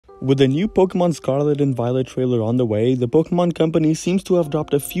With the new Pokemon Scarlet and Violet trailer on the way, the Pokemon Company seems to have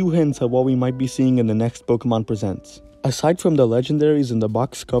dropped a few hints at what we might be seeing in the next Pokemon Presents. Aside from the legendaries and the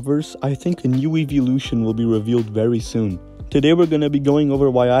box covers, I think a new Eeveelution will be revealed very soon. Today we're gonna be going over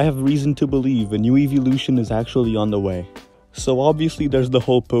why I have reason to believe a new Eeveelution is actually on the way. So obviously there's the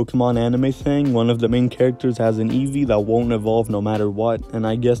whole Pokemon anime thing. One of the main characters has an Eevee that won't evolve no matter what, and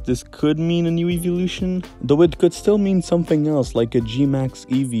I guess this could mean a new Eeveelution, though it could still mean something else like a G-Max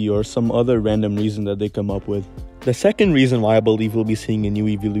Eevee or some other random reason that they come up with. The second reason why I believe we'll be seeing a new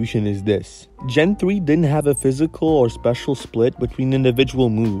Eeveelution is this. Gen 3 didn't have a physical or special split between individual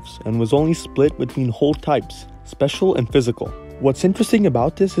moves, and was only split between whole types, special and physical. What's interesting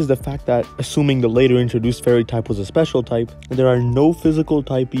about this is the fact that, assuming the later introduced fairy type was a special type, there are no physical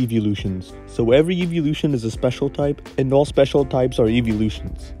type Eeveelutions. So every Eeveelution is a special type, and all special types are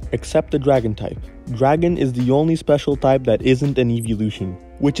Eeveelutions, except the dragon type. Dragon is the only special type that isn't an Eeveelution,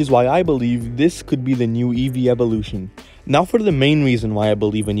 which is why I believe this could be the new Eeveelution. Now for the main reason why I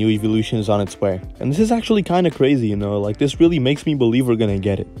believe a new Eeveelution is on its way. And this is actually kinda crazy, you know, like this really makes me believe we're gonna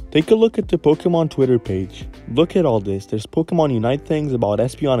get it. Take a look at the Pokemon Twitter page. Look at all this. There's Pokemon Unite things about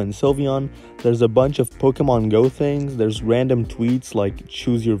Espeon and Sylveon. There's a bunch of Pokemon Go things. There's random tweets like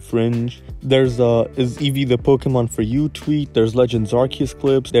choose your fringe. There's is Eevee the Pokemon for you tweet. There's Legends Arceus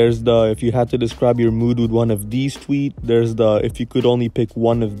clips. There's the if you had to describe your mood with one of these tweet. There's the if you could only pick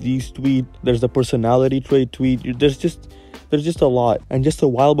one of these tweet. There's the personality trait tweet. There's just a lot. And just a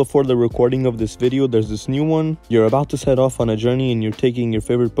while before the recording of this video, there's this new one. You're about to set off on a journey and you're taking your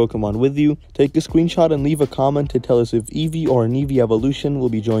favorite Pokemon with you. Take a screenshot and leave a comment to tell us if Eevee or an Eeveelution will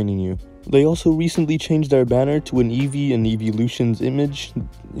be joining you. They also recently changed their banner to an Eevee and Eeveelution's image.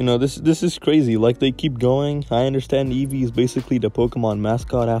 You know, this is crazy. Like, they keep going. I understand Eevee is basically the Pokemon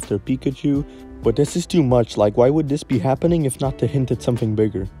mascot after Pikachu, but this is too much. Like, why would this be happening if not to hint at something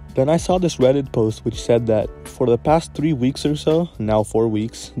bigger? Then I saw this Reddit post which said that for the past 3 weeks or so, now 4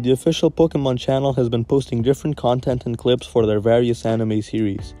 weeks, the official Pokemon channel has been posting different content and clips for their various anime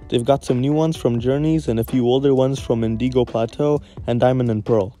series. They've got some new ones from Journeys and a few older ones from Indigo Plateau and Diamond and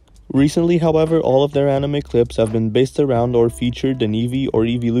Pearl. Recently, however, all of their anime clips have been based around or featured an Eevee or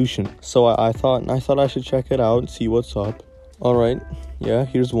Eeveelution. So I thought I should check it out, see what's up. Alright, yeah,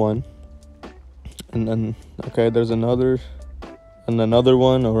 here's one. And then, okay, there's another... And another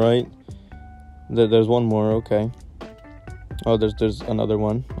one, alright. There's one more, okay. Oh, there's another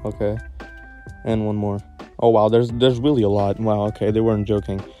one, okay. And one more. Oh wow, there's really a lot. Wow, okay, they weren't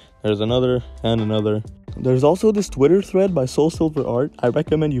joking. There's another and another. There's also this Twitter thread by Soul Silver Art. I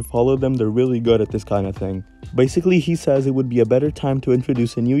recommend you follow them, they're really good at this kind of thing. Basically, he says it would be a better time to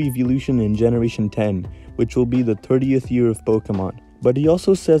introduce a new Eeveelution in Generation 10, which will be the 30th year of Pokemon. But he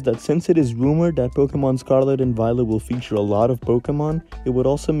also says that since it is rumored that Pokemon Scarlet and Violet will feature a lot of Pokemon, it would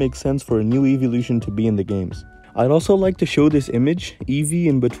also make sense for a new Eeveelution to be in the games. I'd also like to show this image, Eevee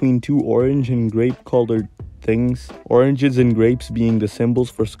in between two orange and grape colored things. Oranges and grapes being the symbols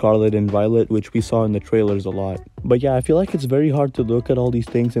for Scarlet and Violet, which we saw in the trailers a lot. But yeah, I feel like it's very hard to look at all these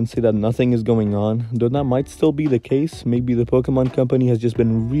things and say that nothing is going on, though that might still be the case. Maybe the Pokemon Company has just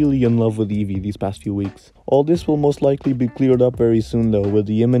been really in love with Eevee these past few weeks. All this will most likely be cleared up very soon though, with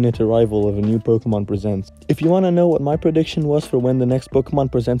the imminent arrival of a new Pokemon Presents. If you want to know what my prediction was for when the next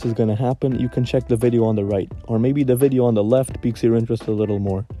Pokemon Presents is gonna happen, you can check the video on the right, or maybe the video on the left piques your interest a little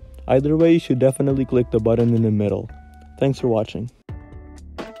more. Either way, you should definitely click the button in the middle. Thanks for watching.